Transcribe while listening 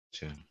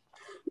Sí.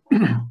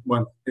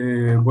 Bueno,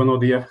 buenos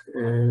días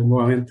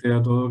nuevamente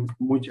a todos.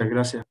 Muchas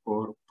gracias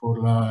por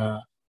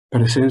la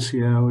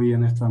presencia hoy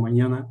en esta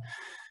mañana,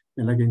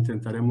 en la que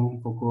intentaremos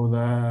un poco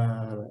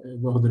dar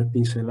dos o tres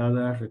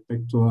pinceladas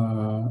respecto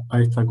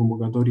a esta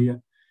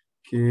convocatoria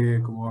que,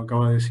 como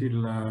acaba de decir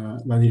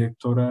la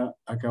directora,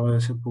 acaba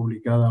de ser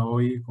publicada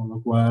hoy, con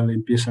lo cual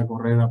empieza a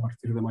correr a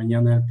partir de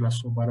mañana el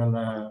plazo para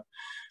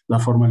la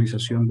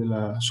formalización de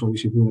las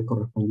solicitudes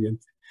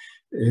correspondientes.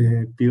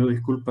 Pido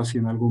disculpas si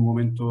en algún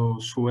momento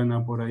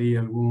suena por ahí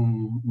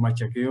algún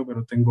machaqueo,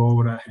 pero tengo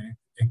obras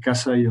en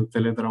casa y el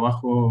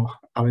teletrabajo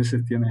a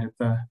veces tiene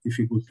estas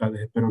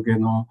dificultades. Espero que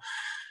no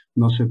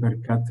se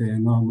percate,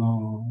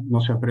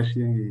 no se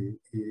aprecien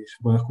y se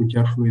pueda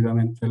escuchar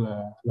fluidamente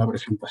la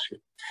presentación.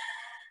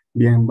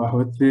 Bien,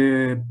 bajo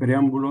este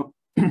preámbulo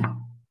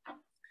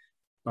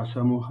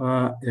pasamos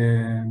a...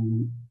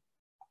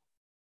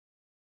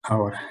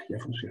 ahora ya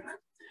funciona.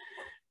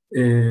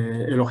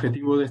 El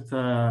objetivo de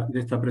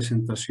esta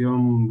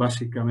presentación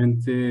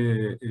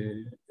básicamente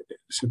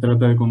se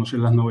trata de conocer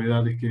las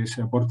novedades que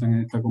se aportan en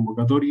esta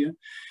convocatoria,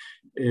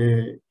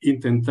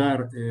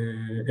 intentar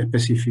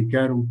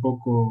especificar un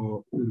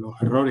poco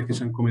los errores que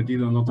se han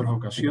cometido en otras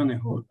ocasiones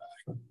o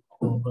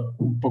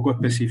un poco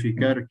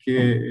especificar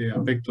qué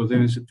aspectos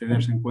deben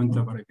tenerse en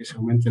cuenta para que se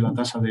aumente la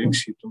tasa de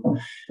éxito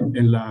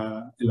en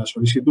las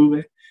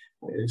solicitudes.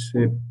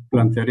 Se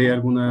plantearé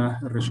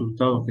algunos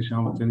resultados que se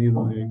han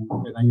obtenido en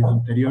años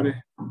anteriores.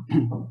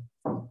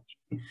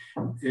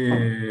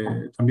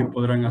 También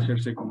podrán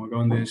hacerse, como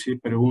acaban de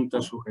decir,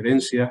 preguntas,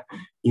 sugerencias,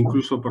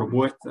 incluso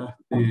propuestas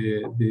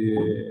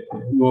de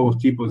nuevos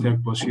tipos de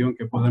actuación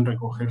que puedan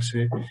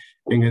recogerse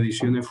en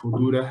ediciones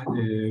futuras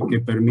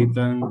que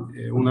permitan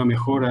una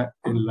mejora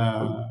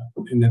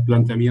en el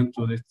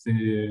planteamiento de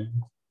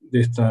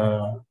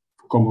esta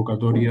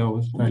convocatoria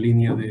o esta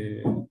línea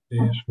de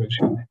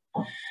subvenciones.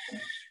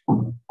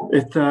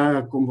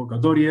 Esta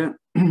convocatoria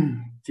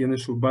tiene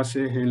sus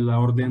bases en la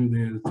orden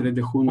del 3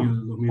 de junio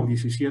del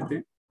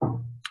 2017,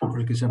 por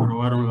el que se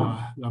aprobaron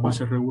las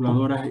bases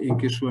reguladoras y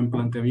que su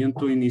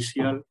planteamiento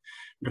inicial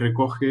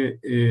recoge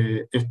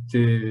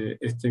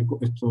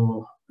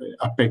estos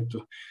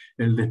aspectos.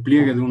 El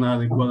despliegue de una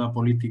adecuada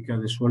política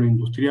de suelo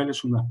industrial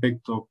es un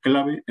aspecto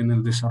clave en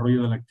el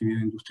desarrollo de la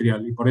actividad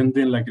industrial y por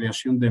ende en la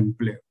creación de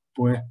empleo,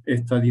 pues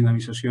esta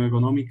dinamización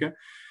económica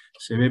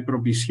se ve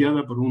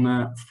propiciada por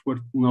una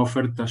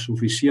oferta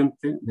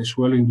suficiente de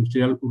suelo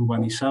industrial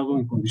urbanizado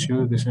en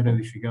condiciones de ser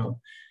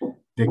edificado,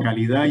 de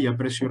calidad y a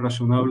precio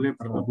razonable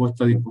para la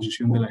puesta a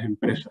disposición de las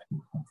empresas.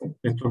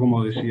 Esto,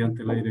 como decía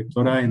antes la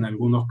directora, en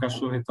algunos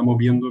casos estamos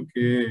viendo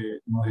que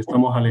nos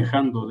estamos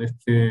alejando de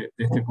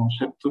este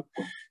concepto,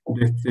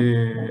 de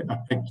este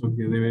aspecto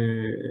que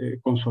debe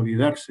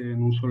consolidarse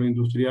en un suelo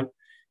industrial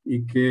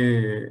y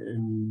que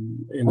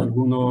en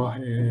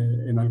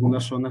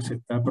algunas zonas se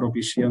está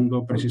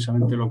propiciando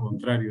precisamente lo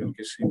contrario, el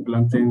que se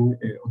implanten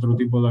otro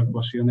tipo de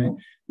actuaciones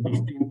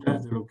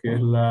distintas de lo que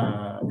es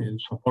el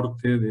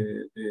soporte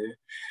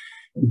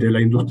de la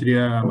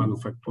industria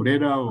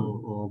manufacturera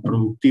o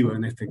productiva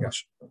en este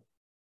caso.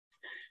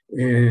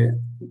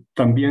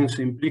 También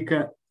se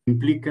implica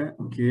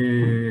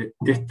que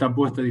esta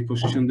puesta a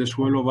disposición de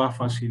suelo va a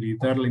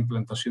facilitar la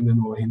implantación de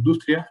nuevas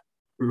industrias,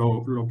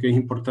 lo que es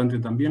importante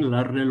también,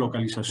 la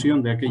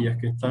relocalización de aquellas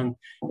que están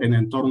en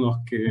entornos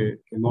que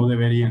no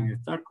deberían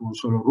estar, como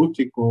suelo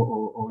rústico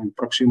o en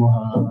próximos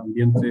a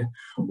ambientes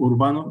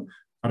urbanos,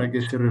 para que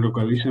se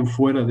relocalicen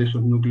fuera de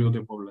esos núcleos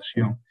de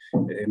población,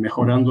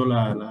 mejorando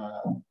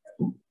la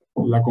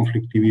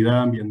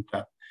conflictividad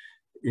ambiental.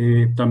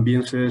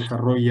 También se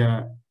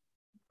desarrolla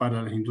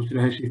para las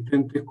industrias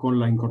existentes con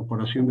la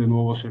incorporación de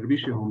nuevos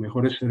servicios o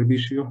mejores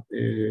servicios,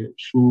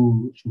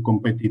 su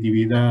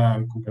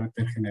competitividad con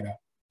carácter general.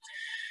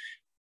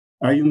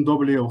 Hay un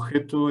doble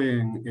objeto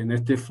en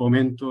este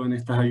fomento, en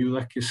estas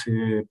ayudas que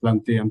se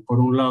plantean. Por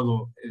un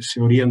lado,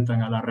 se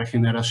orientan a la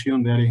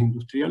regeneración de áreas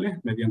industriales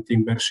mediante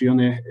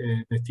inversiones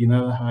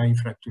destinadas a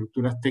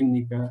infraestructuras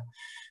técnicas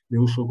de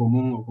uso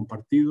común o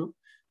compartido,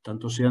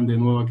 tanto sean de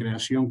nueva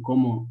creación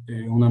como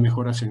una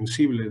mejora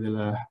sensible de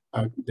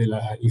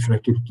las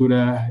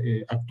infraestructuras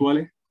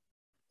actuales.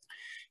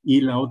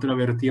 Y la otra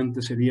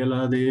vertiente sería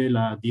la de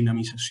la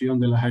dinamización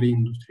de las áreas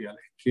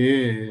industriales,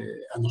 que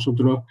a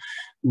nosotros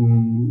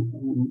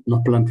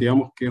nos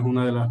planteamos que es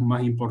una de las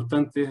más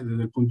importantes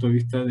desde el punto de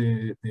vista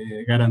de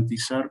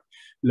garantizar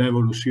la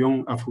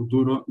evolución a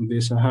futuro de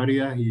esas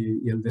áreas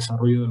y el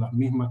desarrollo de las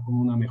mismas con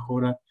una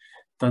mejora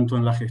tanto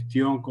en la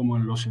gestión como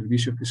en los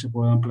servicios que se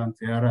puedan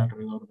plantear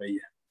alrededor de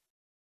ellas.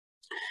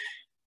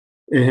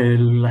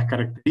 Las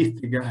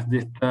características de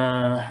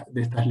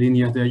estas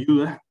líneas de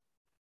ayuda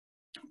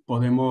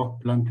podemos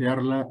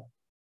plantearlas,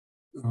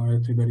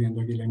 estoy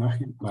perdiendo aquí la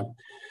imagen, vale.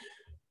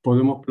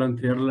 Podemos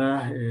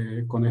plantearlas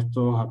con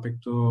estos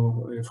aspectos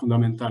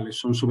fundamentales.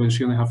 Son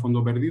subvenciones a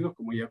fondo perdido,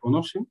 como ya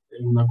conocen,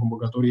 es una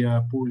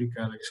convocatoria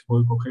pública a la que se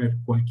puede coger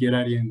cualquier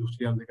área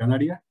industrial de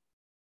Canarias.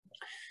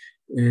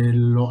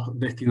 Los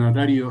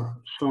destinatarios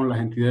son las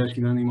entidades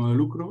sin ánimo de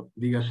lucro,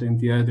 dígase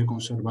entidades de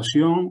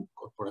conservación,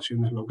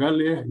 corporaciones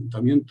locales,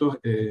 ayuntamientos,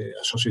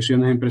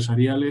 asociaciones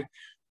empresariales,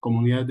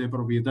 comunidades de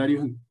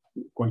propietarios, en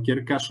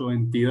cualquier caso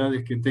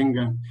entidades que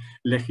tengan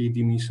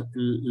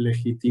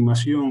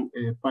legitimación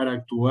para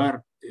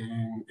actuar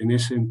en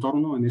ese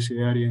entorno, en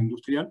ese área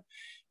industrial,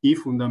 y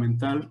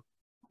fundamental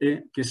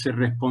que se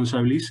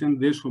responsabilicen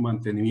de su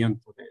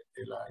mantenimiento, de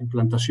la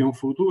implantación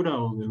futura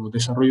o de los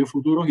desarrollos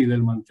futuros y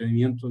del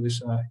mantenimiento de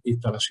esas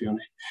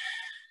instalaciones.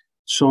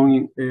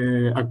 Son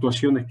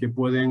actuaciones que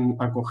pueden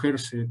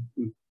acogerse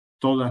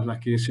todas las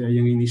que se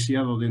hayan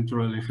iniciado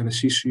dentro del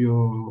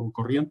ejercicio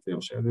corriente,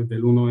 o sea, desde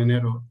el 1 de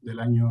enero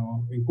del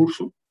año en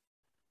curso,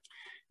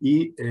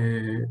 y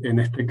en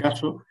este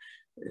caso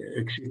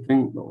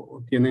existen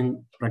o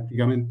tienen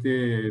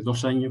prácticamente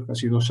 2 años,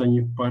 casi 2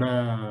 años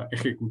para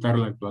ejecutar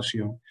la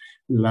actuación.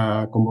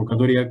 La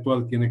convocatoria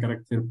actual tiene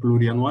carácter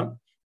plurianual,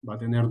 va a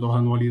tener 2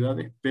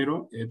 anualidades,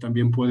 pero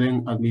también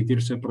pueden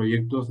admitirse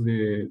proyectos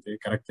de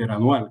carácter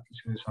anual que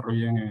se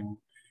desarrollen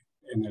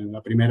en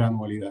la primera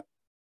anualidad.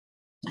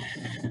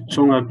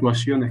 Son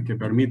actuaciones que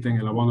permiten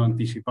el abono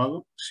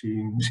anticipado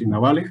sin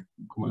avales,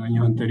 como en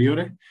años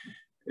anteriores.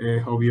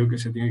 Es obvio que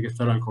se tiene que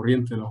estar al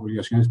corriente de las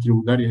obligaciones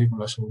tributarias y con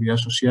la seguridad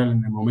social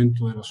en el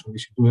momento de la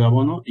solicitud de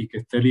abono y que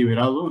esté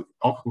liberado.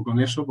 Ojo con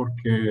eso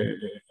porque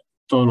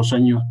todos los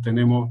años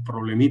tenemos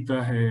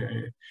problemitas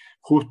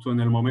justo en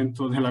el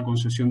momento de la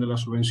concesión de la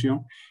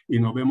subvención y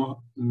nos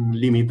vemos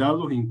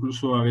limitados,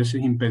 incluso a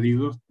veces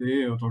impedidos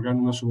de otorgar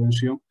una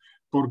subvención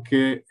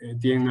porque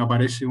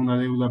aparece una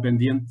deuda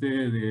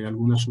pendiente de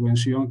alguna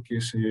subvención que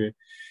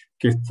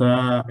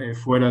está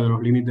fuera de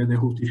los límites de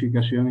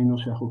justificación y no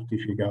se ha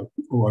justificado,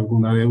 o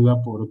alguna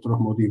deuda por otros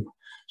motivos.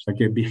 O sea,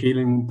 que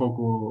vigilen un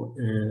poco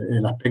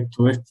el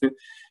aspecto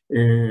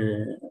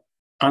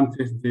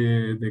antes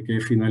de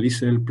que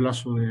finalice el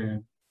plazo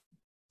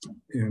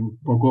un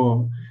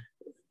poco,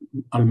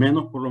 al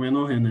menos, por lo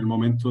menos, en el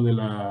momento de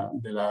la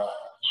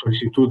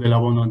solicitud del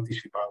abono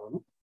anticipado,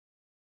 ¿no?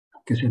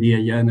 Que sería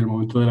ya en el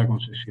momento de la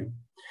concesión.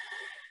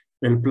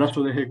 El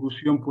plazo de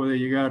ejecución puede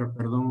llegar,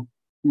 perdón,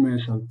 me he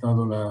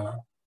saltado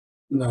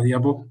la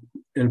diapo.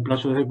 El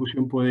plazo de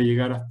ejecución puede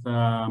llegar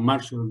hasta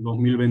marzo del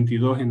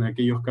 2022 en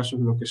aquellos casos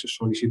en los que se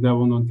solicita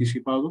abono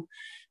anticipado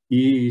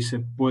y se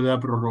pueda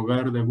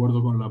prorrogar de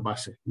acuerdo con las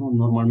bases, ¿no?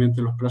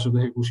 Normalmente los plazos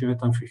de ejecución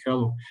están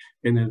fijados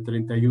en el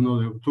 31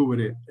 de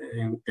octubre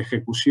en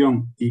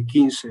ejecución y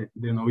 15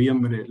 de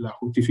noviembre la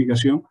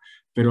justificación,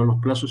 pero los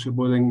plazos se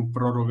pueden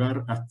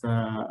prorrogar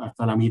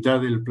hasta la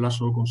mitad del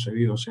plazo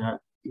concedido, o sea,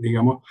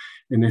 digamos,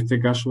 en este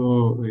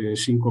caso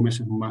 5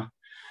 meses más.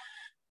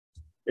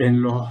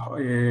 En los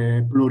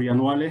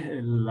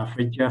plurianuales, la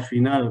fecha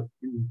final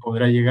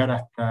podrá llegar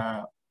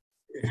hasta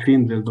el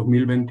fin del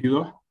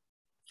 2022.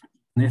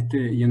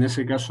 Y en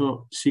ese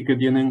caso sí que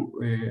tienen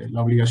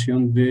la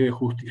obligación de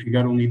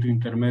justificar un hito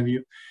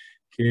intermedio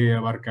que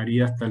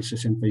abarcaría hasta el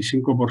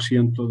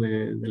 65%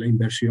 de la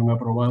inversión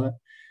aprobada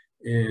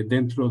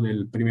dentro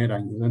del primer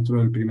año, dentro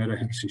del primer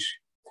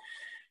ejercicio.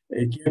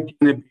 ¿Quién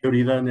tiene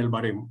prioridad en el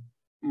baremo?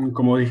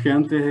 Como dije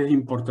antes, es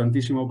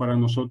importantísimo para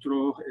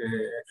nosotros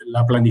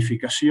la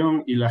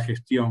planificación y la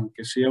gestión,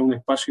 que sea un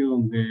espacio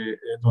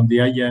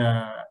donde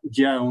haya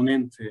ya un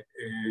ente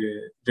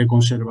de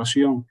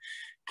conservación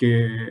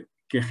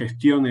que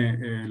gestione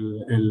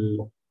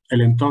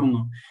el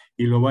entorno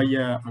y lo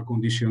vaya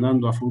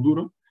acondicionando a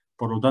futuro.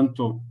 Por lo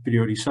tanto,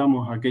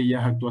 priorizamos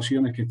aquellas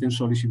actuaciones que estén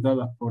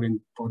solicitadas por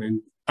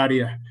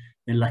áreas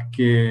en las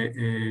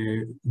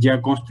que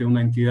ya conste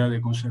una entidad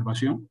de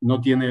conservación.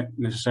 No tiene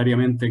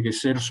necesariamente que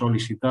ser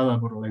solicitada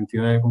por la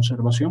entidad de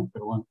conservación,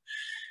 pero bueno,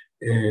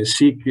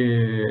 sí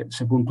que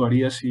se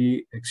puntuaría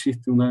si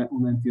existe una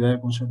entidad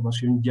de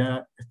conservación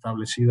ya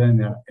establecida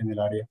en el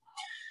área.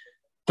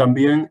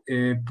 También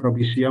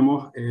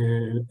propiciamos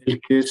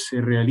el que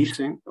se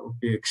realicen o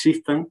que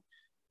existan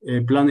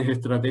planes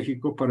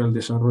estratégicos para el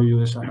desarrollo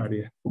de esas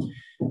áreas.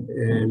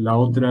 Las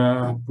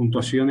otras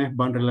puntuaciones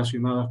van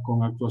relacionadas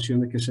con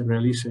actuaciones que se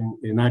realicen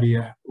en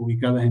áreas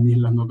ubicadas en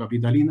islas no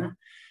capitalinas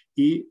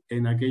y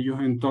en aquellos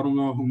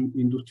entornos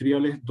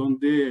industriales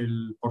donde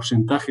el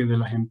porcentaje de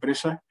las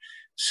empresas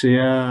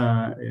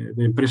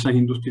de empresas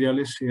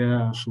industriales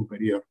sea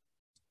superior,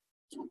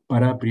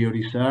 para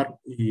priorizar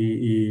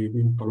y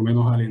por lo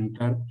menos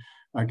alentar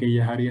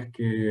aquellas áreas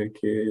que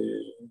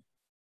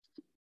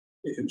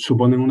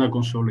suponen una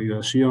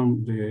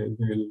consolidación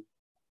del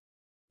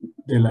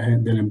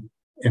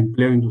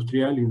empleo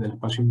industrial y del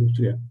espacio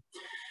industrial.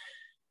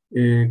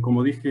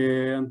 Como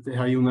dije antes,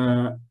 hay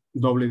una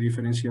doble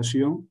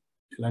diferenciación,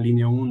 la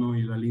línea 1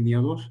 y la línea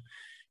 2,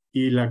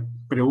 y la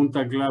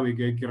pregunta clave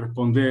que hay que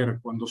responder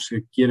cuando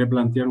se quiere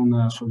plantear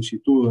una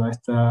solicitud a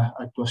estas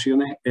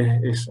actuaciones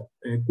es esa.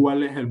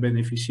 ¿Cuál es el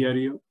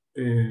beneficio,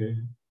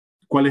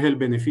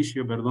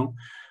 perdón,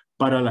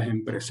 para las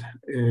empresas?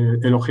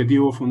 El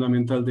objetivo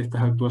fundamental de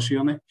estas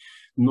actuaciones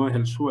no es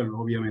el sueldo,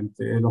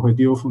 obviamente. El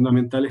objetivo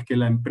fundamental es que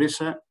la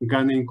empresa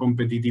gane en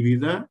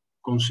competitividad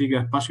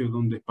consiga espacios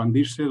donde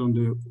expandirse,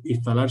 donde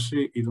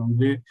instalarse y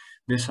donde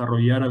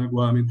desarrollar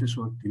adecuadamente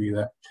su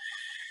actividad.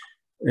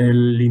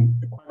 El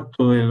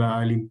impacto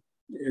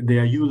de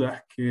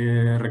ayudas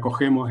que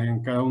recogemos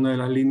en cada una de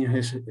las líneas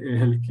es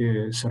el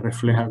que se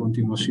refleja a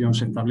continuación.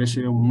 Se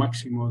establece un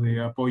máximo de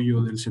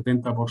apoyo del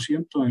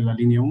 70% en la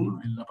línea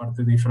 1, en la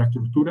parte de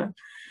infraestructura,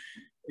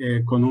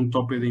 con un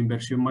tope de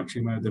inversión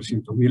máxima de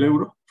 300.000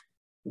 euros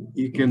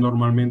y que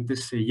normalmente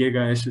se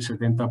llega a ese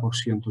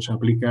 70%. Se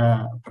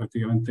aplica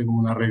prácticamente como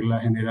una regla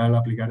general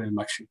aplicar el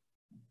máximo.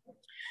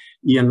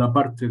 Y en la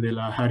parte de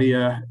las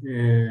áreas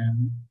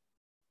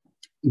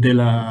de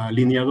la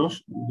línea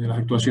 2, de las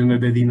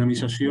actuaciones de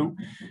dinamización,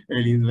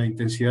 la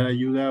intensidad de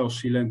ayuda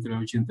oscila entre el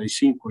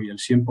 85 y el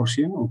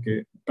 100%,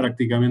 aunque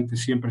prácticamente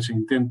siempre se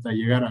intenta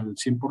llegar al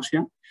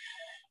 100%,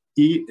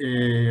 y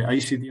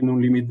ahí sí tiene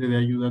un límite de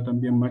ayuda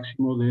también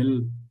máximo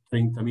del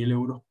 30.000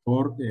 euros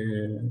por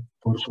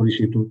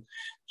solicitud.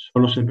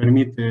 Solo se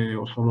permite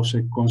o solo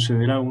se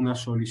considera una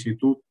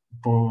solicitud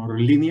por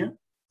línea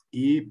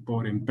y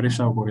por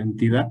empresa o por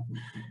entidad,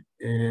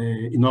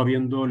 no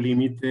habiendo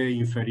límite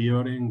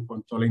inferior en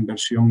cuanto a la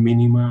inversión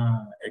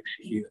mínima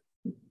exigida.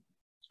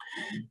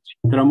 Si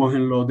entramos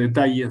en los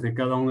detalles de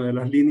cada una de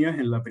las líneas,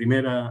 en la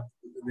primera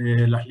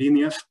de las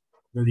líneas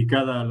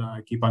dedicada a los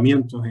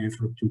equipamientos e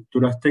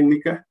infraestructuras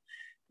técnicas,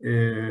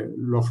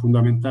 lo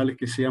fundamental es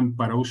que sean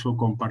para uso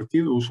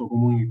compartido, uso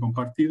común y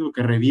compartido,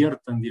 que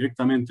reviertan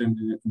directamente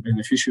en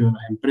beneficio de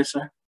las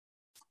empresas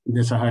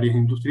de esas áreas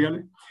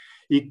industriales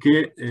y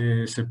que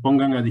se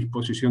pongan a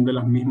disposición de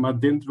las mismas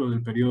dentro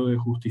del periodo de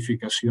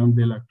justificación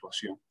de la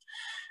actuación.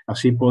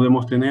 Así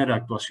podemos tener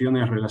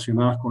actuaciones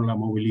relacionadas con la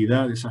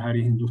movilidad de esas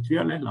áreas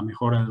industriales, la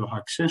mejora de los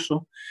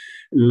accesos,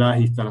 las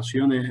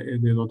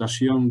instalaciones de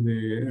dotación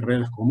de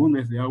redes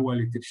comunes de agua,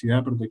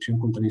 electricidad, protección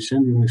contra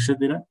incendios,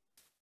 etcétera.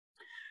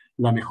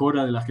 La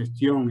mejora de la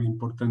gestión,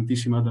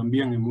 importantísima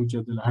también en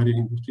muchas de las áreas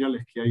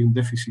industriales, que hay un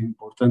déficit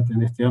importante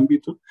en este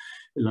ámbito,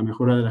 la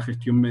mejora de la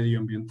gestión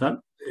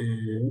medioambiental,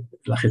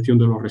 la gestión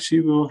de los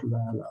residuos,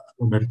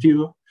 los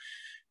vertidos,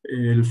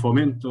 el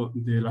fomento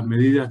de las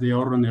medidas de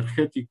ahorro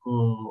energético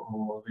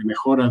o de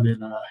mejora de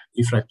las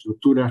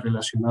infraestructuras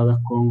relacionadas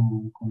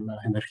con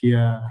las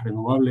energías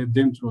renovables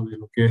dentro de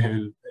lo que es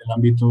el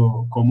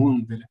ámbito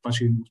común del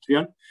espacio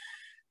industrial,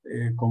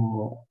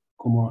 como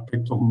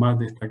aspectos más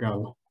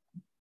destacados.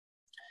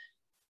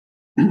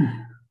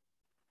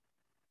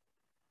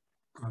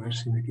 A ver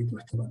si me quito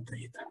esta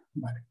pantallita.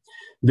 Vale.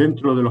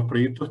 Dentro de los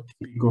proyectos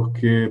típicos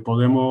que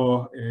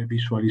podemos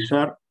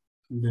visualizar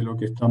de lo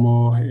que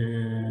estamos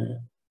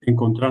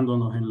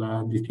encontrándonos en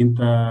las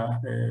distintas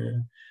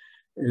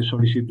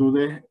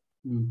solicitudes,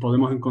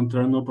 podemos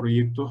encontrarnos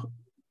proyectos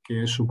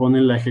que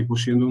suponen la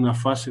ejecución de una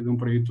fase de un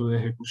proyecto de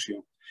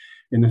ejecución.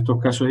 En estos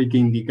casos hay que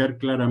indicar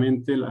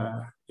claramente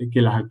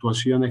que las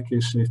actuaciones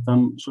que se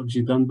están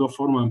solicitando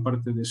forman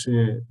parte de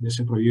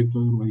ese proyecto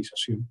de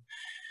urbanización.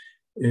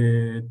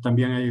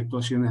 También hay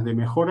actuaciones de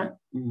mejora,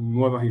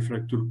 nuevas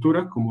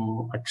infraestructuras,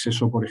 como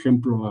acceso, por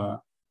ejemplo,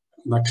 a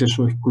un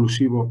acceso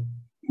exclusivo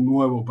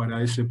nuevo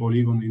para ese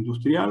polígono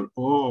industrial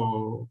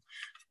o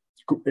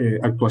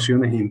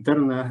actuaciones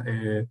internas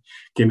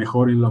que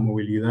mejoren la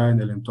movilidad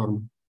en el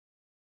entorno.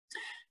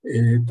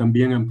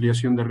 También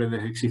ampliación de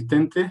redes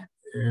existentes.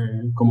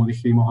 Como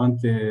dijimos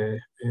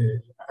antes,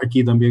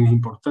 aquí también es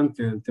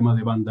importante el tema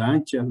de banda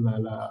ancha,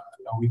 la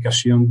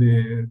ubicación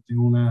de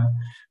una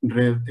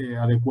red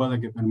adecuada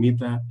que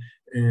permita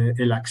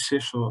el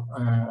acceso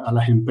a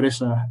las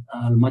empresas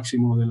al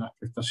máximo de las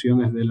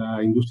prestaciones de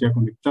la industria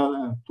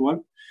conectada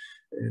actual,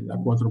 la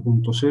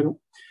 4.0.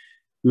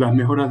 Las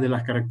mejoras de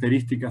las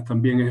características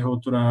también es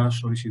otra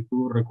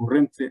solicitud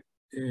recurrente,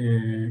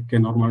 que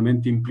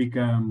normalmente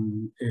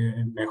implican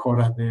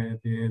mejoras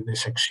de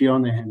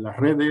secciones en las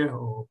redes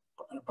o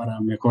para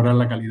mejorar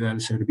la calidad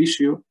del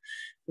servicio,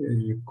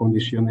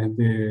 condiciones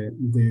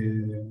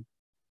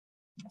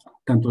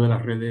tanto de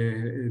las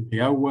redes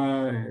de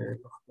agua,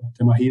 los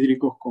temas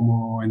hídricos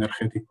como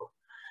energéticos.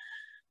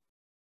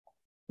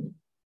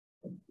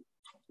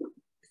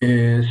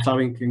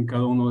 Saben que en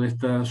cada una de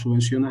estas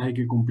subvenciones hay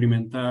que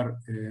cumplimentar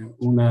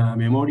una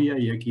memoria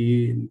y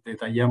aquí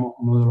detallamos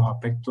uno de los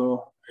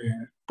aspectos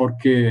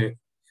porque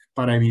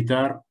para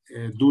evitar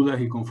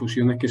dudas y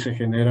confusiones que se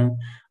generan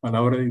a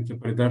la hora de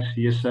interpretar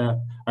si esa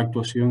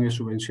actuación es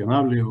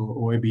subvencionable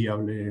o es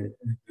viable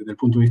desde el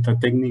punto de vista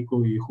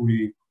técnico y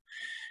jurídico.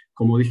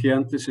 Como dije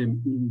antes,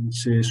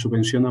 se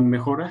subvencionan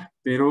mejoras,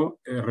 pero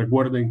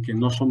recuerden que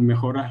no son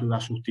mejoras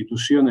las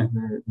sustituciones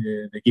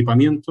de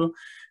equipamiento,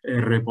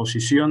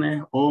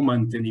 reposiciones o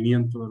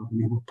mantenimiento de los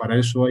mismos. Para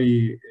eso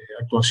hay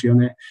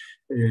actuaciones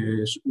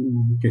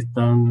que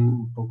están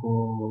un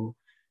poco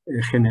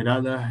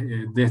generadas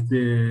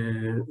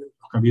desde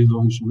los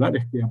cabildos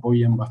insulares, que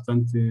apoyan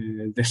bastante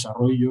el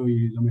desarrollo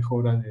y la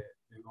mejora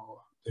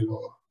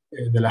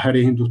de las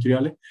áreas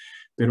industriales,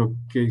 pero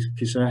que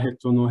quizás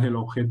esto no es el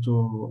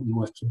objeto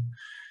nuestro.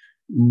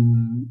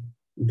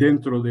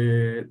 Dentro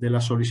de la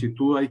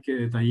solicitud hay que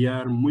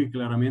detallar muy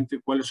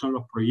claramente cuáles son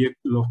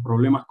los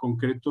problemas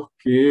concretos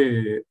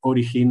que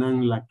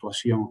originan la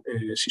actuación,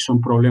 si son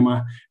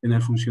problemas en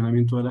el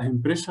funcionamiento de las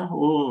empresas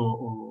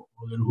o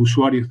de los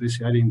usuarios de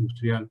ese área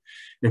industrial.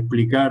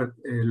 Explicar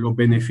los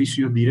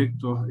beneficios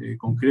directos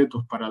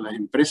concretos para las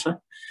empresas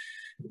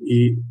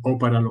o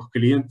para los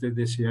clientes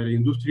de ese área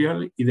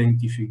industrial,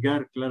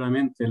 identificar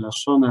claramente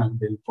las zonas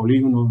del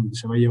polígono donde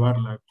se va a llevar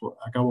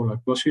a cabo la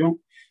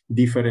actuación,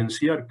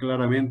 diferenciar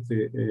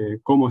claramente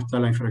cómo está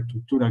la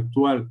infraestructura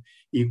actual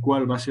y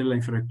cuál va a ser la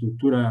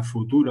infraestructura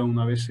futura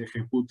una vez se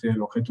ejecute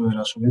el objeto de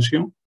la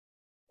subvención.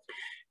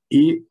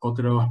 Y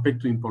otro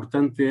aspecto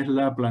importante es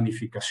la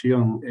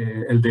planificación,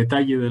 el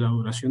detalle de la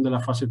duración de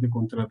las fases de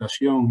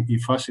contratación y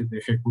fases de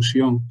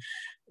ejecución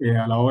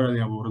a la hora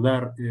de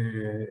abordar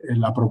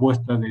la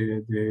propuesta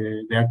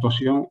de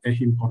actuación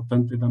es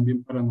importante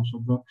también para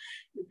nosotros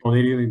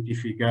poder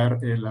identificar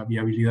la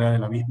viabilidad de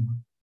la misma.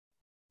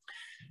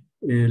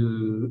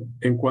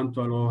 En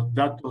cuanto a los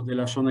datos de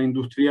la zona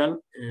industrial,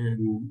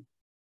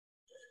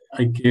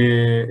 hay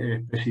que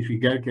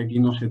especificar que aquí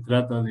no se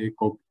trata de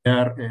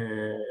copiar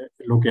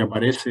lo que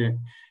aparece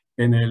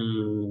en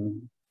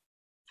el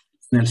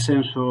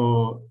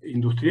censo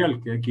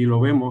industrial, que aquí lo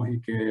vemos y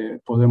que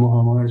podemos,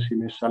 vamos a ver si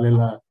me sale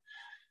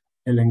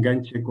el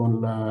enganche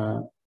con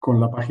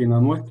la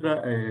página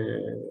nuestra.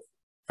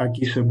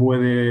 Aquí se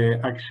puede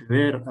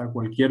acceder a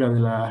cualquiera de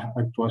las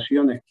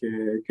actuaciones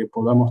que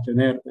podamos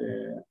tener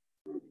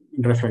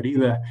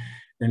referidas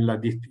en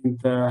las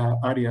distintas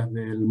áreas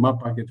del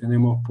mapa que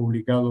tenemos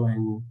publicado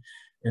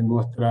en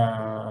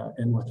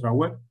nuestra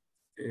web.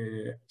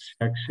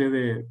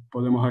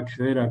 Podemos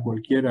acceder a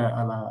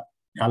cualquiera,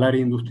 al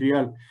área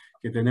industrial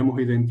que tenemos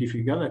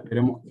identificada.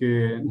 Esperemos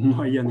que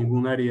no haya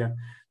ningún área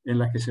en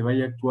la que se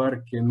vaya a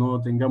actuar que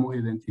no tengamos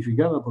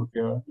identificada,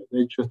 porque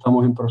de hecho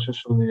estamos en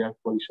proceso de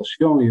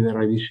actualización y de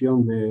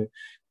revisión de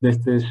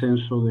este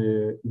censo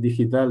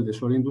digital de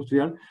suelo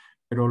industrial,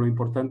 pero lo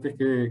importante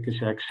es que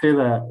se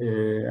acceda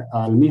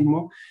al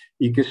mismo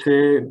y que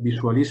se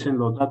visualicen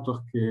los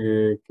datos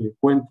que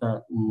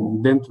cuenta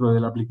dentro de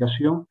la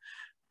aplicación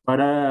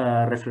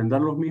para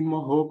refrendar los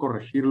mismos o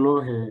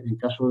corregirlos en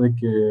caso de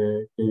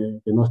que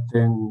no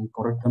estén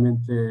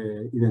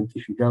correctamente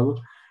identificados,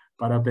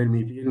 para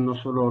permitir no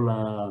solo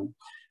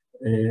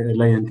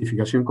la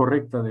identificación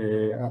correcta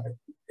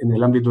en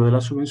el ámbito de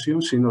la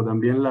subvención, sino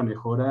también la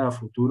mejora a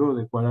futuro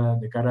de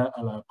cara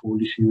a la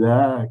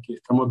publicidad que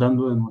estamos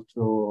dando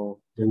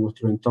de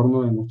nuestro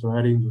entorno, de nuestra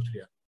área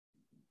industrial.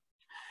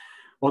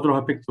 Otros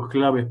aspectos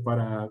claves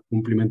para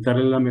cumplimentar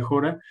en la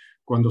mejora: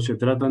 cuando se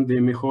tratan de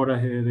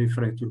mejoras de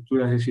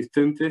infraestructuras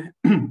existentes,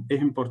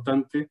 es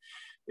importante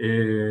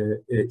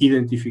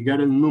identificar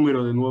el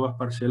número de nuevas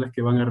parcelas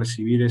que van a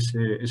recibir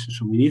ese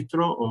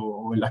suministro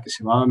o en las que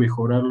se van a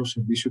mejorar los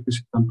servicios que se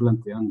están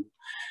planteando.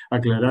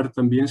 Aclarar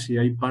también si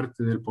hay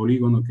parte del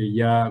polígono que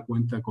ya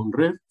cuenta con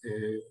red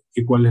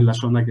y cuál es la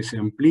zona que se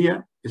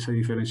amplía. Esa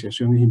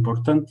diferenciación es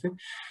importante.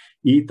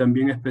 Y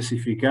también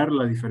especificar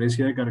la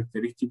diferencia de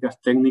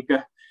características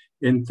técnicas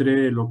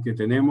entre lo que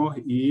tenemos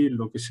y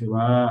lo que se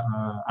va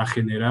a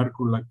generar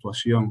con la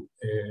actuación.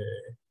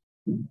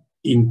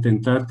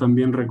 Intentar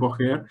también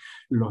recoger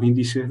los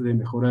índices de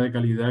mejora de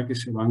calidad que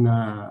se van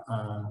a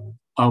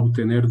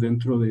obtener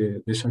dentro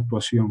de esa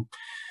actuación.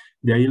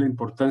 De ahí la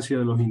importancia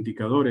de los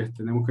indicadores.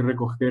 Tenemos que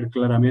recoger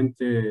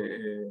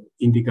claramente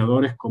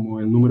indicadores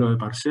como el número de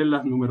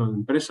parcelas, número de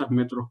empresas,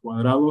 metros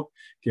cuadrados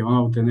que van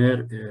a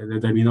obtener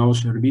determinados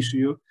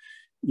servicios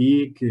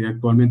y que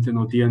actualmente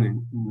no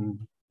tienen.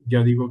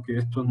 Ya digo que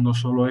esto no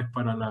solo es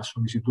para la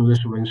solicitud de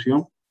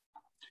subvención,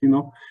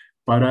 sino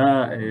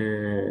para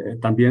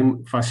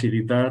también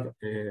facilitar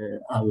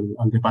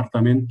al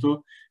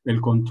departamento el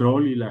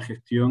control y la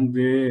gestión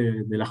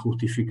de la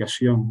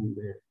justificación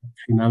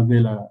final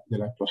de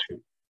la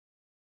actuación.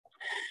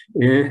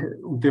 Es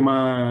un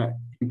tema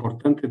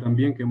importante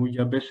también que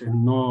muchas veces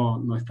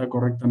no está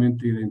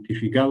correctamente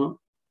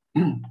identificado.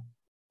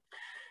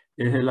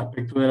 Es el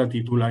aspecto de la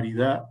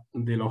titularidad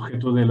del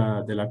objeto de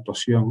la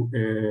actuación.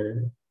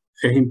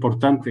 Es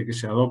importante que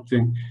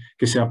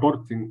se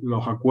aporten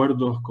los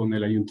acuerdos con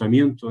el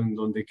ayuntamiento en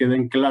donde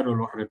queden claros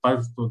los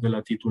repartos de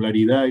la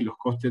titularidad y los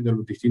costes de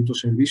los distintos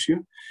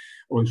servicios,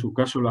 o en su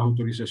caso las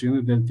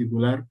autorizaciones del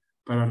titular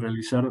para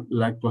realizar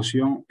la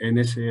actuación en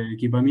ese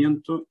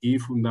equipamiento, y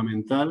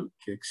fundamental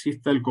que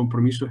exista el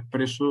compromiso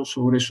expreso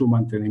sobre su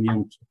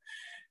mantenimiento.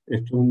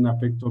 Esto es un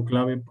aspecto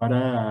clave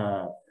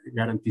para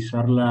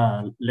garantizar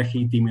la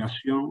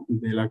legitimación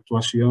de la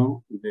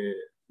actuación de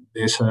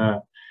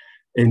esa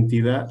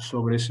entidad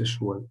sobre ese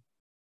suelo.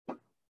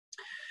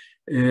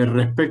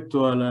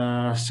 Respecto a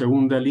la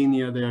segunda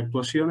línea de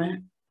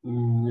actuaciones,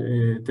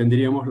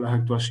 tendríamos las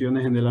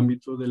actuaciones en el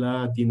ámbito de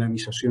la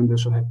dinamización de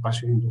esos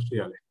espacios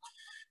industriales.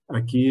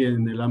 Aquí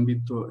en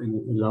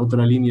la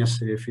otra línea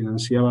se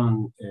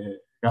financiaban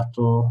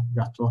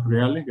gastos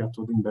reales,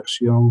 gastos de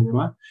inversión y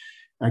demás.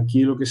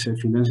 Aquí lo que se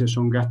financia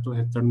son gastos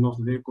externos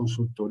de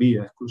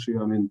consultoría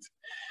exclusivamente.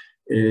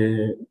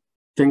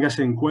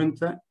 Téngase en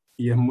cuenta,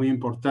 y es muy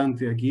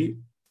importante aquí,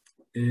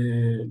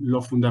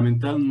 lo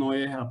fundamental no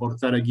es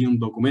aportar aquí un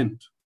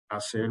documento,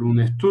 hacer un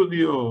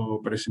estudio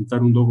o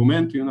presentar un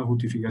documento y una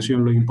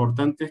justificación. Lo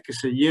importante es que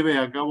se lleve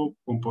a cabo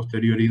con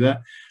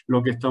posterioridad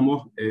lo que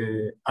estamos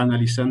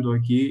analizando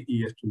aquí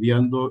y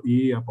estudiando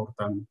y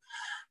aportando.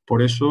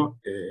 Por eso,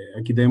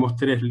 aquí tenemos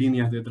 3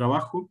 líneas de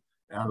trabajo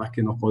a las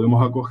que nos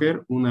podemos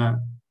acoger.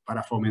 Una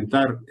para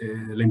fomentar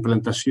la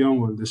implantación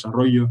o el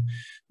desarrollo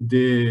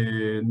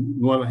de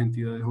nuevas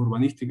entidades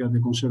urbanísticas de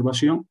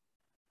conservación,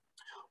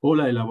 o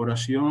la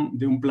elaboración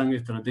de un plan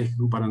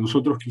estratégico. Para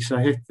nosotros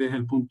quizás este es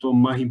el punto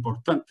más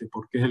importante,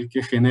 porque es el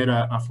que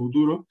genera a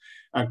futuro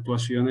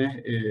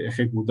actuaciones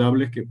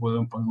ejecutables que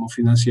podemos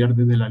financiar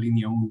desde la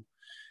línea 1.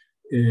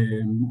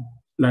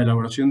 La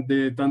elaboración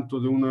de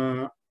tanto de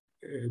una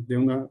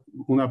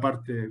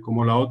parte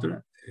como la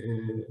otra,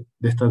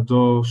 de estas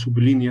 2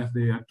 sublíneas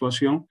de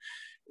actuación,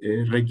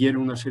 requiere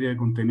una serie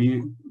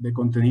de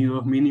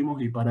contenidos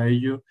mínimos, y para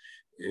ello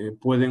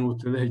pueden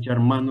ustedes echar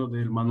mano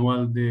del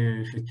manual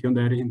de gestión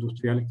de áreas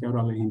industriales, que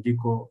ahora les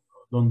indico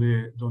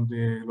dónde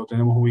lo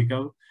tenemos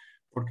ubicado,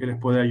 porque les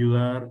puede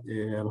ayudar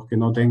a los que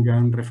no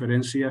tengan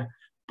referencias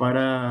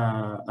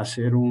para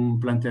hacer un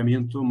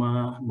planteamiento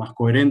más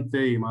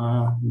coherente y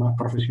más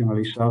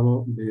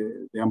profesionalizado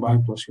de ambas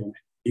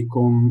actuaciones, y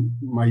con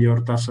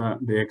mayor tasa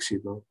de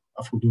éxito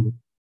a futuro.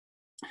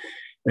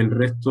 El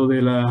resto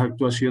de las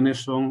actuaciones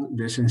son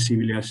de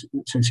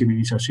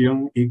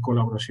sensibilización y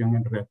colaboración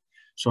en red.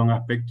 Son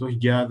aspectos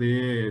ya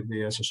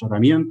de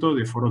asesoramiento,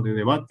 de foros de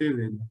debate,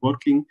 de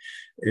networking,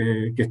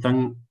 que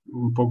están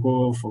un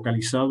poco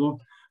focalizados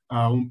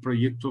a un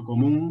proyecto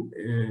común,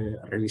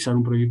 a realizar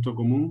un proyecto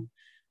común,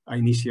 a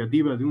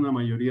iniciativa de una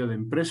mayoría de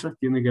empresas.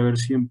 Tiene que haber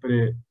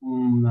siempre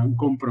un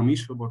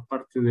compromiso por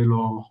parte de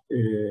los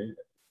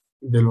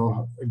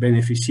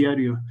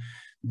beneficiarios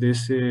de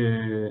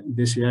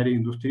ese área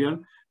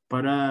industrial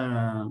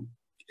para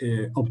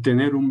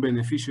obtener un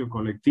beneficio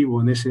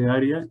colectivo en ese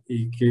área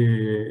y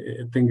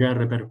que tenga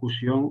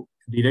repercusión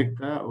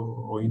directa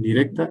o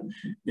indirecta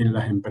en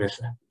las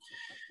empresas.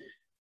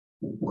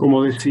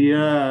 Como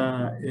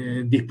decía,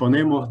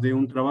 disponemos de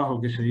un trabajo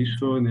que se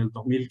hizo en el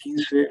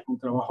 2015, un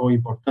trabajo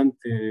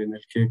importante en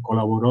el que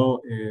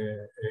colaboró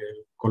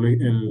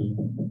el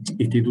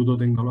Instituto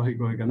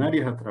Tecnológico de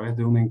Canarias a través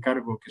de un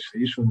encargo que se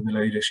hizo desde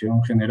la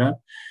Dirección General.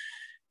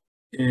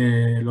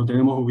 Lo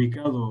tenemos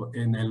ubicado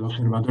en el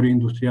Observatorio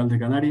Industrial de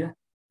Canarias.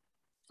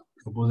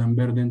 Lo pueden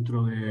ver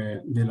dentro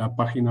de la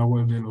página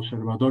web del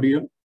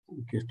observatorio,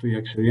 que estoy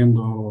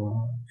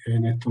accediendo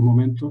en estos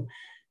momentos,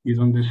 y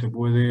donde se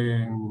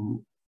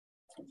pueden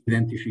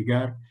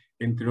identificar,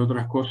 entre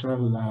otras cosas,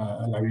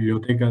 la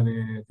biblioteca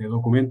de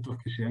documentos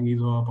que se han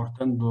ido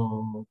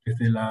aportando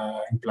desde la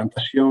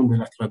implantación de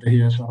la Estrategia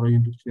de Desarrollo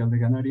Industrial de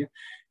Canarias.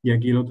 Y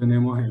aquí lo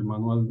tenemos, el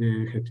manual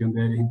de gestión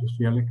de áreas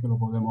industriales, que lo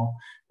podemos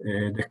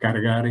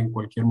descargar en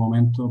cualquier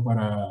momento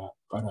para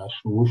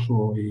su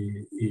uso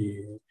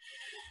y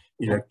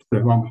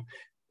lectura. Vamos.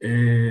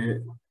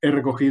 He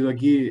recogido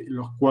aquí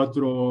los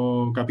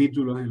 4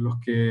 capítulos en los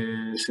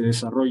que se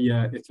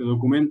desarrolla este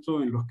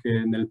documento, en los que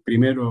en el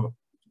primero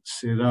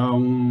se da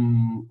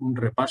un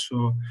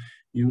repaso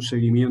y un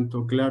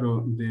seguimiento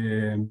claro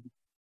de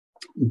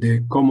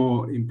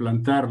cómo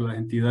implantar las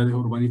entidades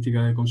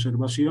urbanísticas de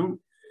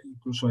conservación.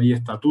 Incluso hay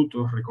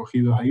estatutos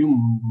recogidos ahí,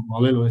 un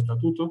modelo de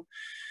estatutos.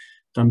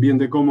 También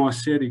de cómo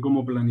hacer y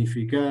cómo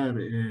planificar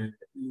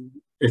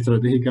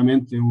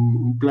estratégicamente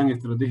un plan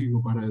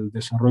estratégico para el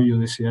desarrollo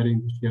de ese área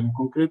industrial en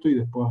concreto, y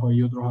después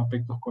hay otros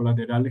aspectos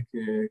colaterales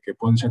que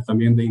pueden ser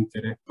también de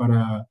interés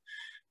para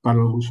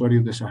los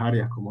usuarios de esas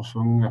áreas, como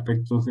son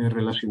aspectos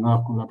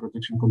relacionados con la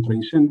protección contra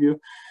incendios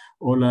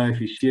o la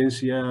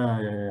eficiencia,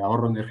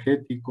 ahorro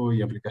energético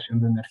y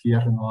aplicación de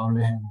energías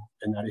renovables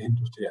en áreas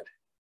industriales.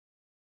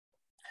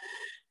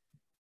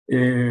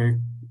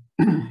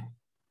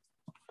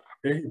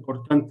 Es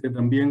importante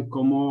también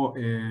cómo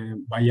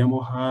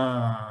vayamos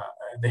a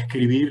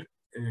describir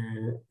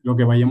lo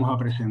que vayamos a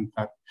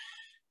presentar.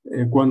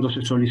 Cuando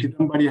se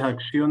solicitan varias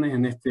acciones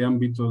en este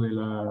ámbito de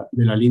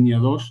la línea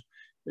 2,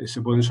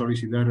 se pueden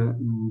solicitar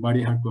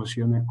varias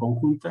actuaciones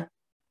conjuntas,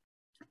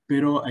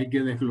 pero hay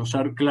que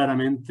desglosar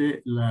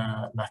claramente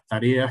las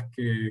tareas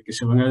que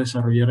se van a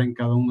desarrollar en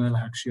cada una de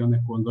las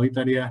acciones. Cuando hay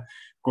tareas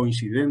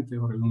coincidentes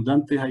o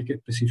redundantes, hay que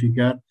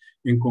especificar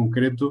en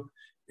concreto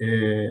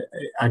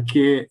a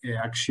qué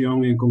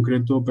acción en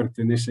concreto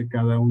pertenece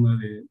cada una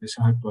de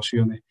esas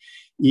actuaciones.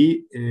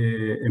 Y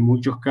en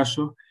muchos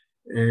casos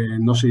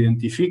no se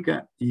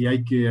identifica, y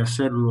hay que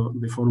hacerlo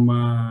de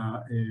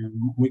forma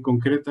muy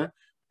concreta,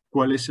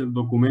 cuál es el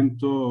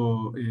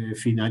documento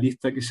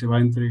finalista que se va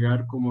a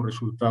entregar como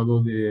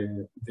resultado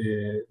de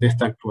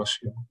esta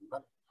actuación,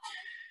 ¿vale?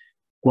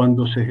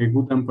 Cuando se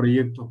ejecutan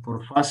proyectos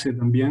por fase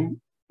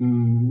también,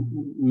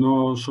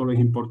 no solo es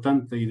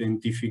importante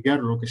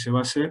identificar lo que se va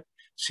a hacer,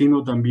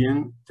 sino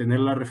también tener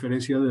la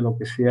referencia de lo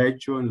que se ha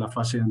hecho en la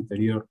fase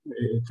anterior.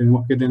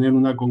 Tenemos que tener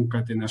una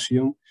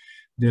concatenación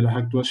de las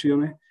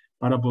actuaciones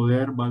para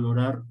poder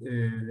valorar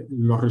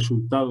los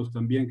resultados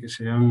también que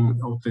se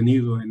han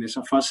obtenido en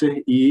esas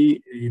fases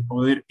y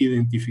poder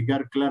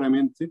identificar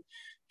claramente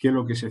que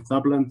lo que se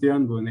está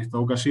planteando en esta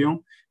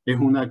ocasión es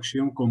una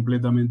acción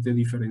completamente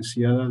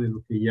diferenciada de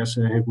lo que ya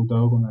se ha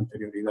ejecutado con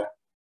anterioridad.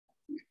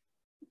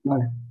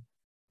 Vale.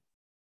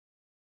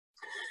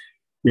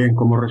 Bien,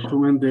 como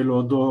resumen de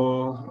los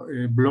dos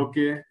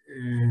bloques,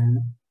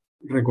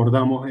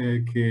 recordamos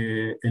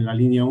que en la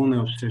línea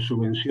 1 se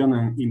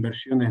subvencionan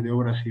inversiones de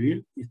obra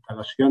civil,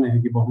 instalaciones,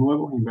 equipos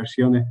nuevos,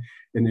 inversiones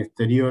en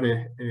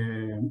exteriores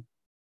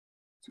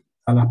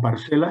a las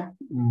parcelas.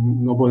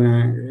 No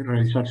pueden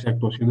realizarse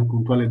actuaciones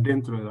puntuales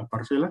dentro de las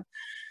parcelas.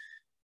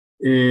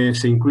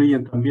 Se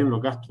incluyen también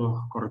los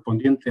gastos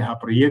correspondientes a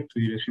proyectos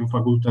y dirección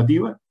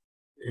facultativa,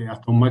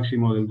 hasta un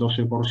máximo del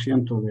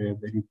 12%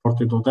 del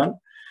importe total.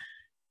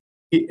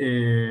 Y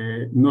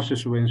no se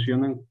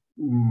subvencionan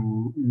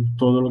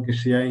todo lo que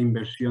sea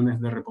inversiones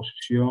de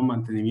reposición,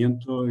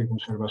 mantenimiento y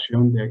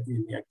conservación de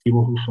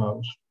activos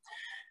usados.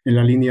 En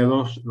la línea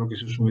 2 lo que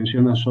se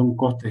subvenciona son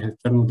costes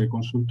externos de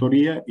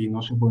consultoría y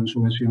no se pueden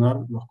subvencionar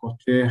los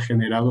costes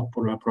generados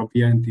por la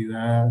propia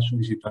entidad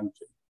solicitante.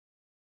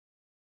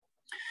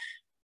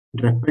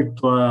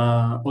 Respecto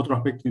a otro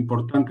aspecto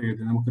importante que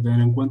tenemos que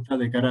tener en cuenta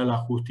de cara a la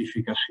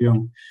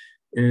justificación.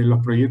 Los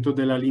proyectos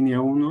de la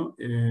línea 1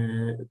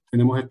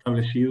 tenemos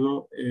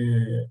establecido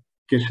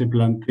que se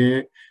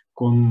plantee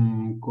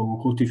con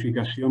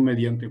justificación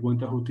mediante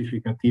cuenta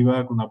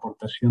justificativa con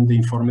aportación de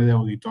informe de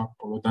auditor.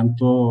 Por lo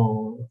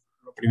tanto,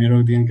 lo primero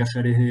que tienen que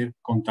hacer es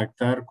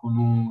contactar con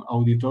un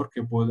auditor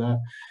que pueda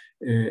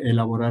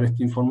elaborar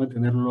este informe,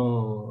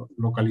 tenerlo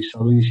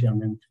localizado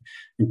inicialmente.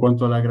 En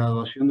cuanto a la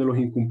graduación de los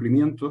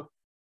incumplimientos,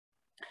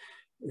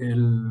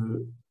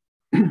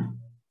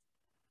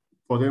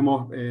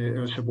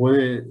 se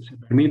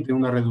permite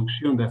una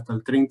reducción de hasta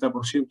el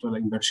 30% de la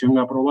inversión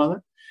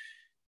aprobada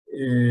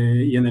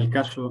y en el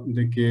caso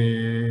de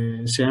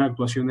que sean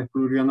actuaciones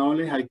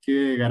plurianuales hay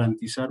que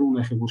garantizar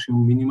una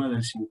ejecución mínima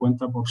del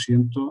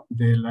 50%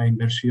 de la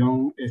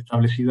inversión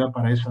establecida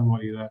para esa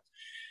anualidad.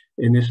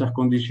 En esas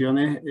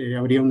condiciones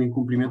habría un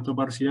incumplimiento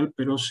parcial,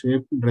 pero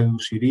se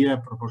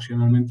reduciría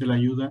proporcionalmente la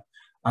ayuda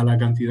a la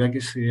cantidad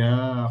que se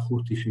ha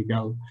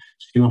justificado.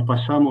 Si nos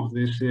pasamos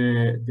de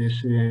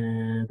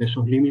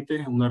esos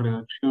límites, una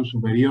reducción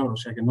superior, o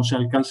sea que no se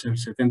alcance el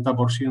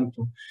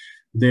 70%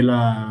 de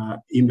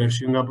la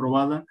inversión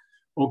aprobada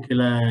o que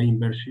la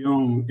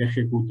inversión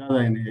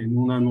ejecutada en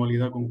una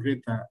anualidad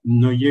concreta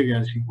no llegue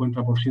al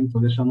 50%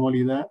 de esa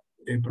anualidad,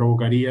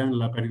 provocarían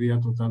la pérdida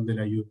total de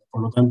la ayuda.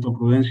 Por lo tanto,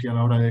 prudencia a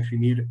la hora de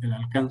definir el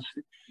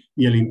alcance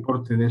y el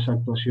importe de esa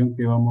actuación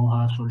que vamos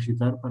a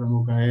solicitar para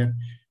no caer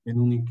en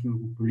un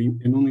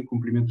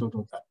incumplimiento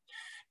total.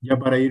 Ya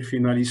para ir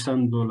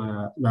finalizando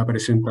la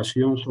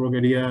presentación, solo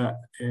quería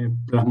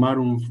plasmar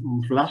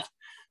un flash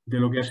de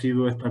lo que ha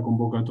sido esta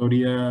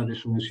convocatoria de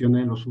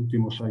subvenciones en los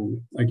últimos años.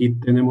 Aquí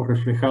tenemos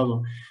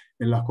reflejado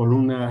en las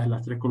columnas, en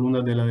las tres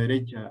columnas de la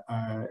derecha,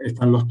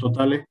 están los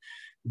totales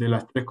de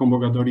las tres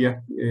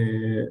convocatorias,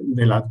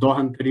 de las dos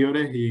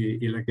anteriores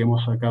y la que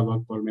hemos sacado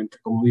actualmente.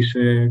 Como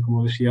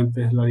decía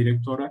antes la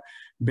directora,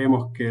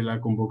 vemos que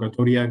la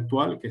convocatoria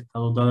actual, que está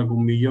dotada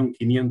con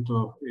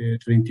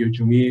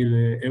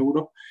 1.538.000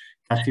 euros,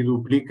 casi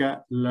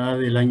duplica la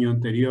del año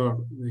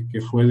anterior,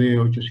 que fue de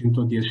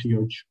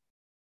 818.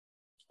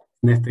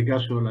 En este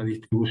caso, la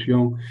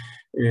distribución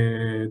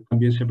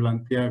también se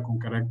plantea con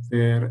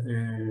carácter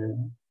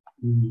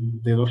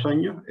de 2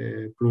 años,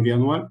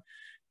 plurianual,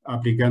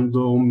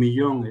 aplicando 1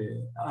 millón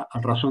a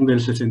razón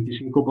del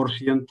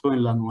 65%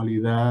 en la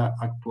anualidad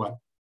actual.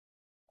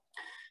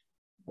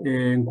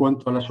 En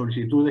cuanto a las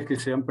solicitudes que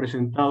se han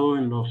presentado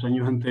en los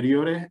años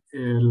anteriores,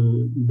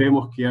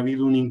 vemos que ha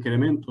habido un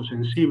incremento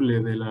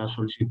sensible de las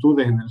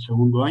solicitudes en el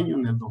segundo año,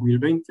 en el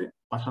 2020,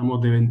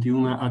 pasamos de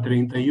 21 a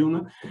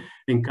 31,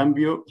 en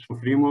cambio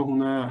sufrimos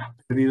una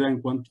pérdida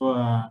en cuanto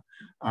a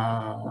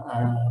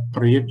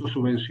proyectos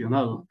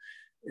subvencionados.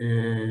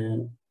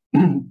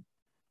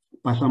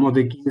 Pasamos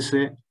de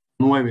 15 a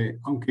 9,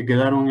 aunque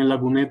quedaron en la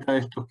cuneta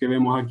estos que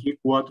vemos aquí,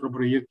 4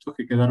 proyectos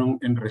que quedaron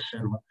en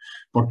reserva,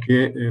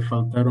 porque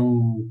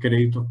faltaron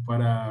créditos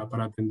para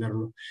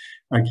atenderlos.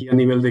 Aquí a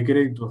nivel de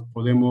créditos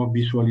podemos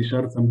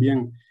visualizar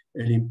también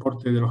el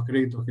importe de los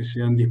créditos que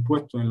se han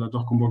dispuesto en las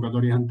dos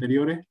convocatorias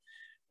anteriores,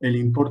 el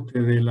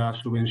importe de la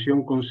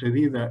subvención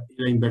concedida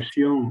y la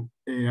inversión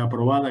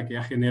aprobada que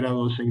ha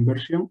generado esa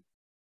inversión.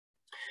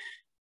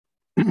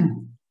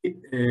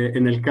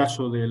 En el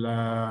caso del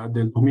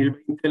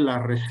 2020,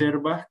 las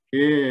reservas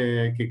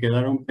que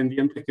quedaron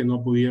pendientes que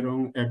no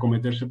pudieron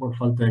acometerse por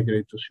falta de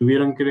créditos. Si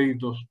hubieran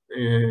créditos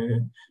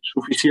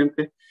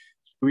suficientes,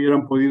 se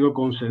hubieran podido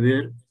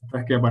conceder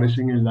estas que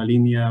aparecen en la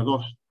línea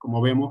 2. Como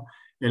vemos,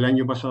 el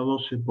año pasado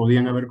se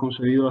podían haber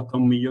concedido hasta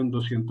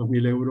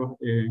 1.200.000 euros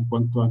en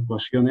cuanto a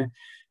actuaciones.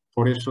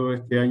 Por eso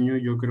este año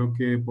yo creo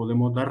que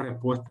podemos dar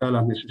respuesta a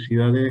las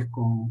necesidades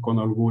con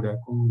holgura,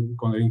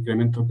 con el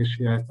incremento que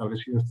se ha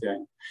establecido este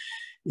año.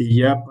 Y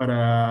ya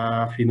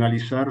para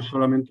finalizar,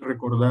 solamente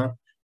recordar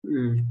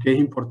que es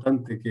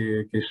importante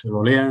que se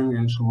lo lean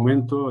en su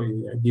momento,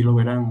 y aquí lo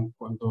verán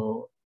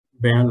cuando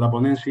vean la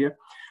ponencia,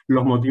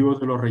 los motivos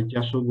de los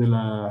rechazos de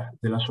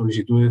las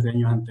solicitudes de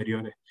años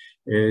anteriores.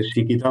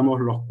 Si quitamos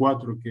los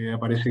 4 que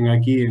aparecen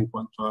aquí en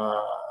cuanto a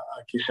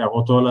que se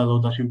agotó la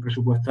dotación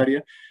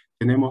presupuestaria,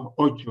 tenemos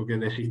 8 que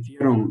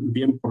desistieron,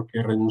 bien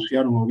porque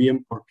renunciaron o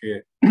bien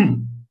porque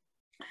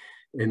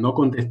no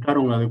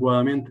contestaron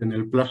adecuadamente en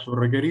el plazo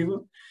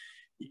requerido.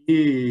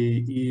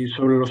 Y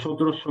sobre los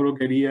otros solo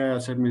quería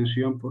hacer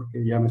mención,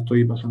 porque ya me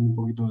estoy pasando un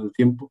poquito del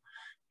tiempo,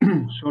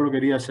 solo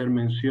quería hacer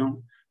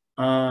mención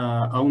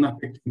a un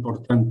aspecto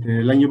importante.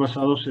 El año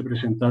pasado se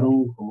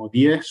presentaron como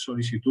 10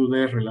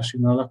 solicitudes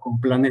relacionadas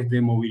con planes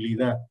de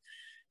movilidad.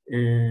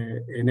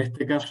 En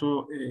este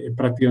caso,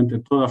 prácticamente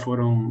todas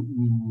fueron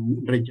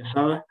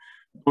rechazadas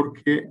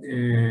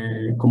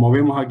porque, como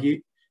vemos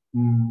aquí,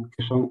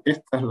 que son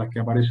estas las que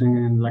aparecen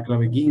en la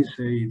clave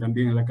 15 y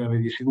también en la clave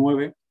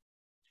 19,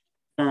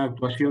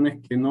 actuaciones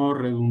que no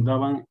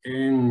redundaban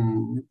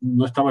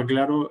no estaba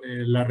claro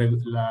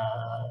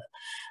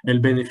el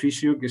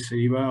beneficio que se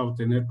iba a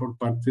obtener por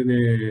parte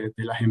de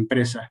las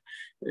empresas.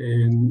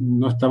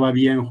 No estaba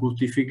bien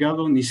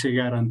justificado ni se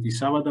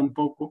garantizaba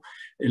tampoco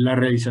la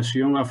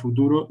realización a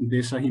futuro de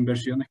esas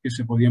inversiones que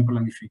se podían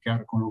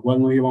planificar, con lo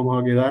cual nos íbamos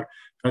a quedar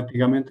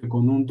prácticamente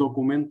con un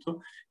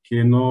documento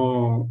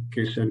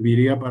que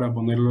serviría para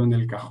ponerlo en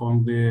el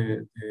cajón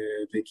de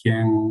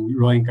quien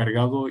lo ha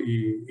encargado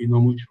y no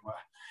mucho más.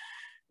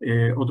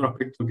 Otro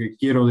aspecto que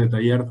quiero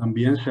detallar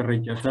también, se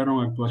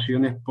rechazaron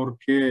actuaciones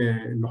porque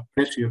los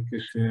precios que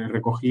se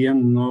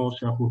recogían no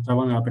se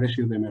ajustaban a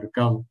precios de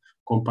mercado,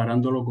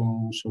 comparándolo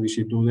con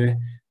solicitudes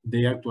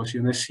de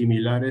actuaciones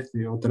similares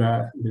de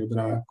otras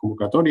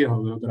convocatorias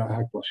o de otras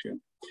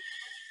actuaciones.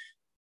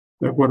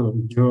 De acuerdo,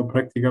 yo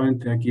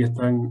prácticamente aquí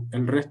están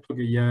el resto,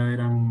 que ya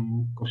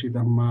eran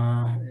cositas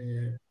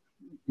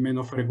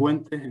menos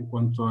frecuentes en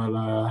cuanto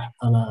a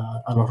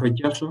los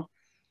rechazos.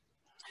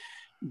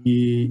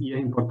 Y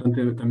es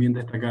importante también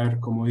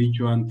destacar, como he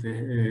dicho antes,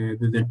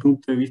 desde el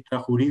punto de vista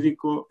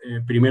jurídico,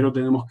 primero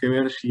tenemos que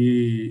ver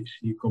si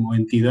como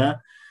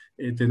entidad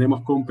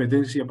tenemos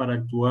competencia para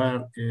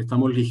actuar,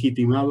 estamos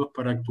legitimados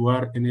para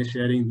actuar en ese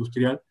área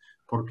industrial,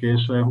 porque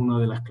eso es una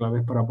de las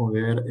claves para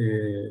poder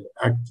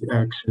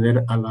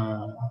acceder a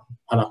la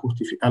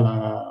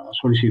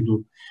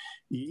solicitud.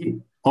 Y,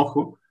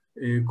 ojo,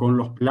 con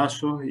los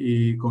plazos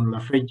y con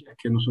las fechas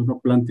que nosotros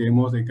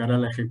planteemos de cara a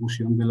la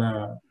ejecución de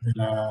la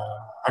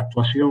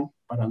actuación,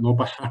 para no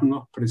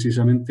pasarnos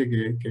precisamente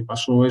que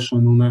pasó eso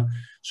en una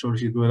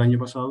solicitud del año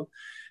pasado,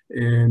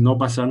 no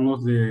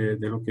pasarnos de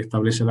lo que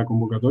establece la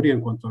convocatoria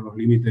en cuanto a los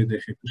límites de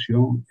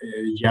ejecución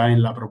ya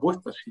en la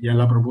propuesta. Si ya en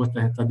la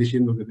propuesta estás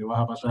diciendo que te vas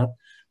a pasar,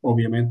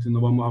 obviamente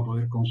no vamos a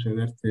poder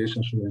concederte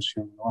esa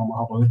subvención, no vamos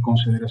a poder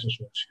conceder esa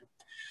subvención.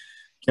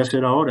 ¿Qué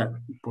hacer ahora?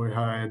 Pues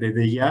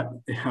desde ya,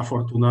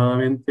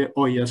 afortunadamente,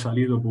 hoy ha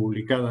salido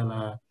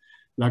publicada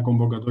la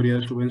convocatoria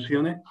de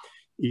subvenciones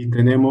y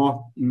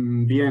tenemos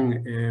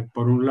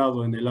por un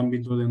lado, en el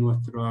ámbito de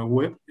nuestra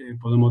web,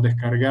 podemos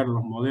descargar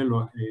los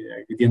modelos,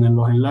 aquí tienen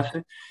los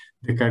enlaces,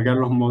 descargar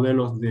los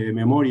modelos de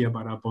memoria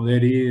para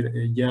poder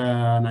ir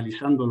ya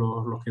analizando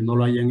los que no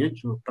lo hayan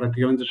hecho.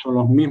 Prácticamente son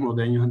los mismos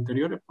de años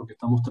anteriores, porque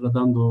estamos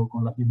tratando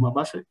con las mismas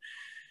bases.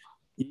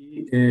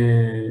 Y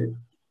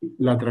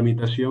la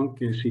tramitación,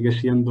 que sigue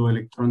siendo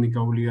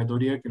electrónica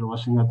obligatoria, que lo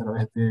hacen a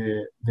través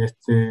de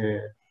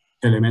este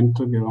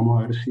elemento, que vamos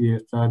a ver si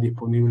está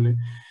disponible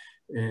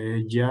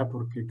ya,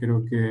 porque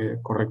creo que es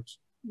correcto.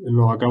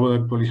 Lo acabo de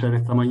actualizar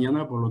esta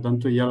mañana, por lo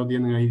tanto ya lo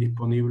tienen ahí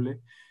disponible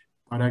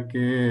para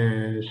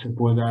que se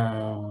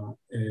pueda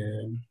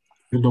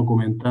ir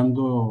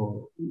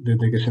documentando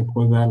desde que se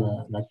pueda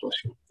la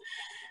actuación.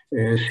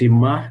 Sin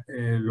más,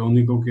 lo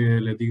único que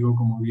les digo,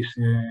 como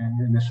dice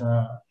en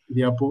esa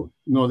diapo,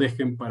 no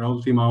dejen para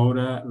última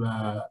hora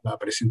la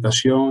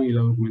presentación y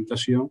la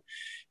documentación,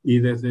 y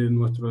desde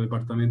nuestro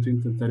departamento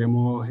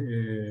intentaremos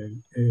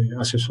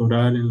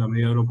asesorar en la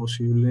medida de lo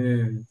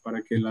posible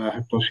para que las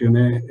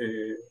actuaciones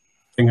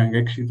tengan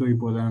éxito y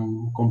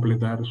puedan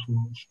completar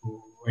su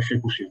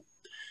ejecución.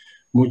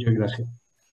 Muchas gracias.